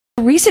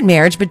A recent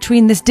marriage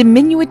between this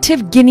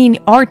diminutive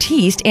Guinean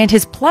artiste and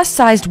his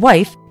plus-sized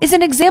wife is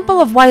an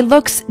example of why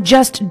looks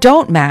just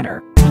don't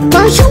matter.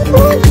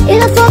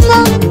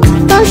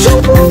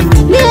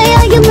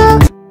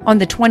 On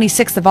the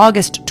 26th of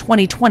August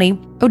 2020,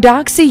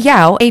 Eudoxie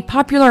Yao, a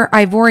popular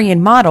Ivorian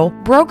model,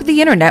 broke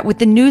the internet with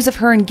the news of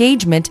her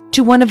engagement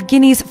to one of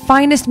Guinea's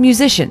finest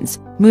musicians,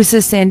 Moussa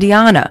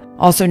Sandiana,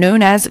 also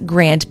known as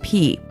Grand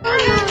P.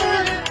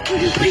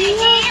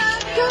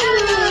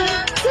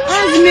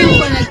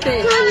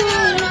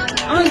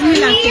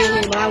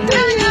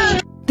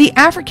 The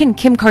African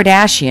Kim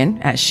Kardashian,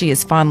 as she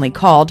is fondly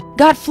called,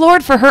 got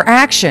floored for her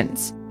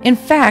actions. In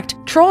fact,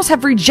 trolls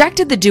have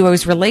rejected the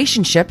duo's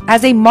relationship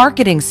as a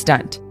marketing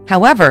stunt.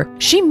 However,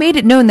 she made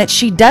it known that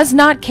she does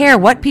not care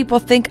what people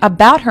think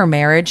about her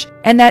marriage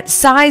and that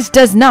size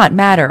does not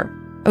matter.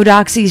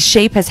 Eudoxie's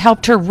shape has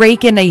helped her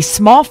rake in a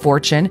small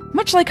fortune.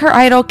 Much like her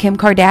idol Kim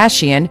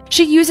Kardashian,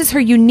 she uses her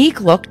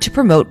unique look to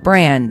promote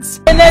brands.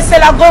 C'est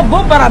la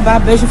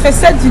je fais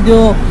cette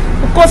vidéo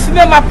pour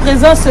confirmer ma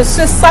présence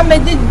ce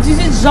samedi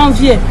 18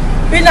 janvier.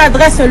 Une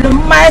adresse, le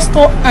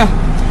Maestro 1.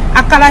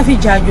 À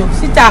Calavidiadio.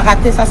 Si tu as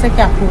raté ça, c'est qu'il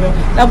y a problème.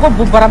 La go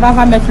Bobaraba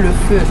va mettre le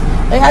feu.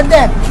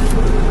 Regardez.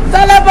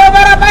 Dans la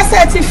Bobaraba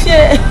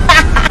certifié.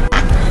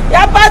 Il n'y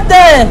a pas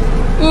de...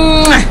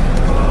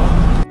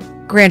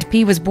 Grand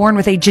P was born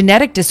with a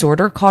genetic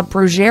disorder called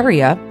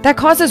progeria that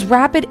causes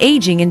rapid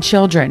aging in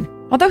children.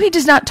 Although he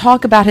does not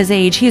talk about his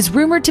age, he is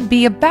rumored to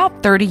be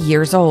about 30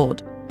 years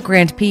old.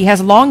 Grand P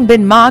has long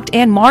been mocked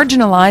and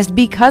marginalized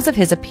because of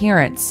his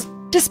appearance.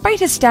 Despite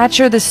his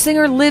stature, the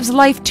singer lives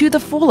life to the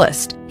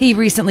fullest. He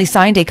recently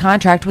signed a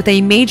contract with a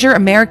major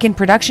American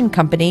production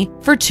company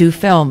for 2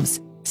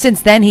 films.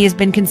 Since then, he has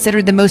been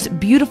considered the most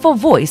beautiful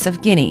voice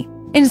of Guinea.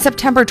 In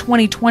September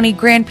 2020,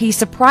 Grand P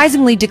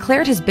surprisingly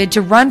declared his bid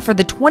to run for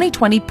the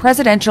 2020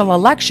 presidential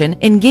election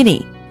in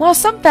Guinea. While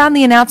some found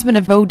the announcement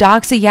of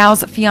Eudoxie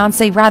Yao's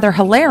fiancé rather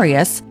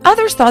hilarious,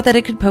 others thought that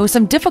it could pose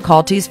some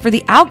difficulties for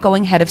the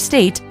outgoing head of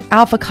state,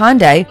 Alpha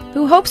Condé,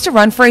 who hopes to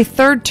run for a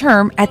 3rd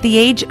term at the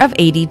age of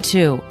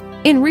 82.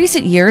 In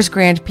recent years,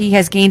 Grand P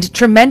has gained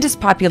tremendous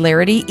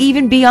popularity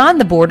even beyond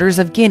the borders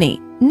of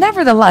Guinea.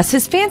 Nevertheless,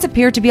 his fans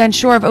appear to be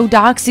unsure of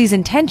Eudoxie's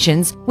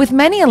intentions, with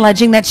many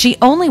alleging that she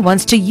only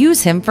wants to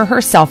use him for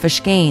her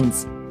selfish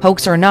gains.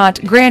 Hoax or not,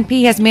 Grand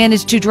P has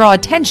managed to draw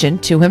attention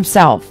to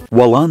himself.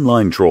 While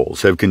online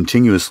trolls have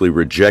continuously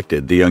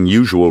rejected the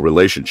unusual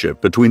relationship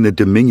between the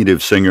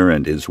diminutive singer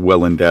and his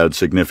well-endowed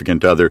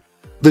significant other,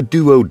 the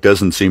duo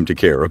doesn't seem to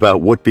care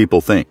about what people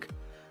think.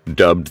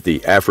 Dubbed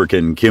the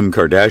African Kim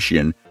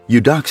Kardashian,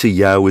 Eudoxie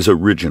Yao is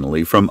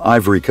originally from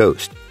Ivory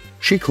Coast.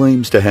 She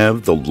claims to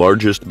have the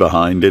largest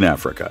behind in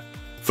Africa.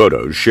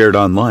 Photos shared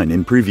online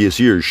in previous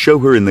years show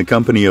her in the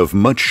company of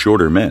much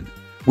shorter men,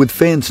 with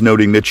fans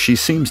noting that she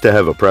seems to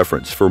have a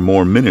preference for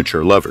more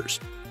miniature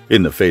lovers.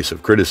 In the face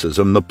of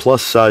criticism, the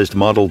plus-sized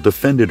model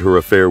defended her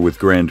affair with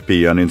Grand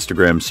P on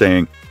Instagram,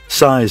 saying,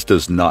 "Size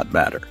does not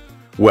matter."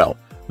 Well,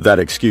 that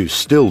excuse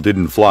still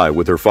didn't fly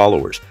with her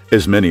followers,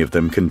 as many of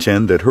them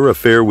contend that her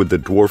affair with the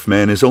dwarf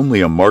man is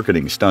only a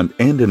marketing stunt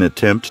and an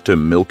attempt to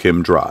milk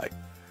him dry.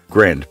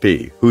 Grand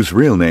P, whose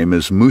real name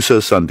is Moussa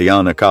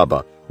Sandiana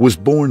Kaba, was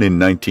born in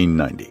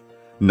 1990.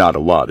 Not a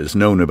lot is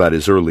known about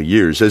his early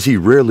years, as he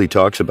rarely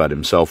talks about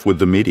himself with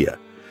the media.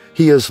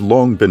 He has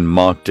long been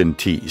mocked and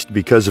teased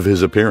because of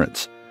his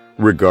appearance.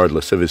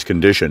 Regardless of his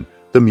condition,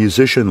 the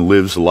musician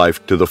lives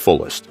life to the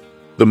fullest.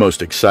 The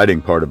most exciting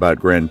part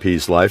about Grand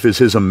P's life is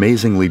his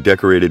amazingly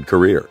decorated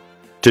career.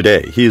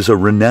 Today, he is a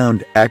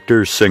renowned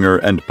actor, singer,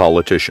 and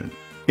politician.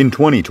 In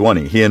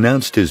 2020, he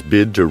announced his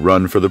bid to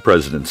run for the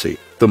presidency,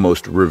 the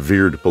most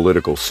revered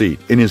political seat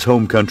in his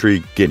home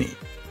country, Guinea.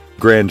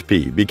 Grand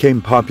P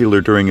became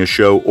popular during a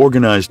show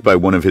organized by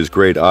one of his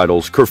great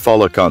idols,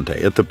 Kerfala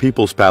Kanté, at the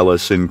People's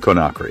Palace in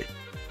Conakry.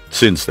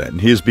 Since then,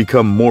 he has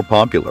become more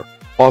popular,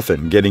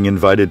 often getting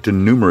invited to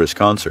numerous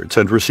concerts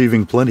and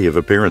receiving plenty of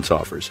appearance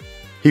offers.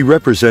 He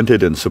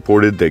represented and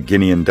supported the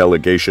Guinean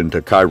delegation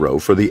to Cairo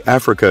for the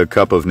Africa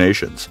Cup of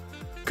Nations.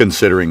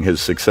 Considering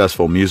his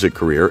successful music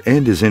career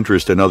and his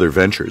interest in other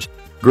ventures,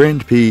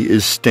 Grand P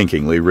is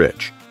stinkingly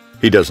rich.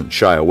 He doesn't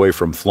shy away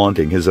from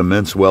flaunting his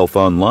immense wealth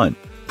online,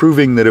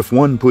 proving that if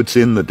one puts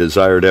in the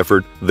desired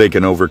effort, they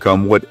can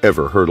overcome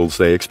whatever hurdles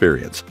they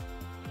experience.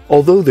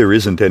 Although there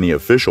isn't any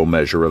official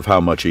measure of how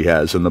much he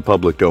has in the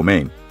public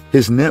domain,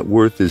 his net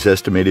worth is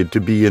estimated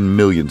to be in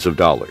millions of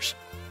dollars.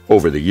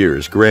 Over the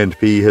years, Grand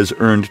P has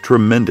earned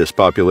tremendous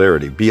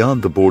popularity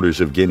beyond the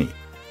borders of Guinea,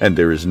 and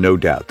there is no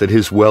doubt that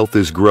his wealth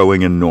is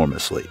growing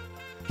enormously.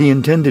 He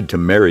intended to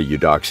marry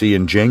Eudoxie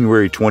in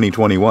January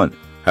 2021.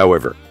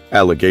 However,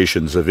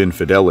 allegations of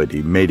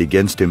infidelity made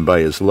against him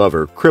by his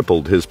lover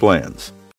crippled his plans.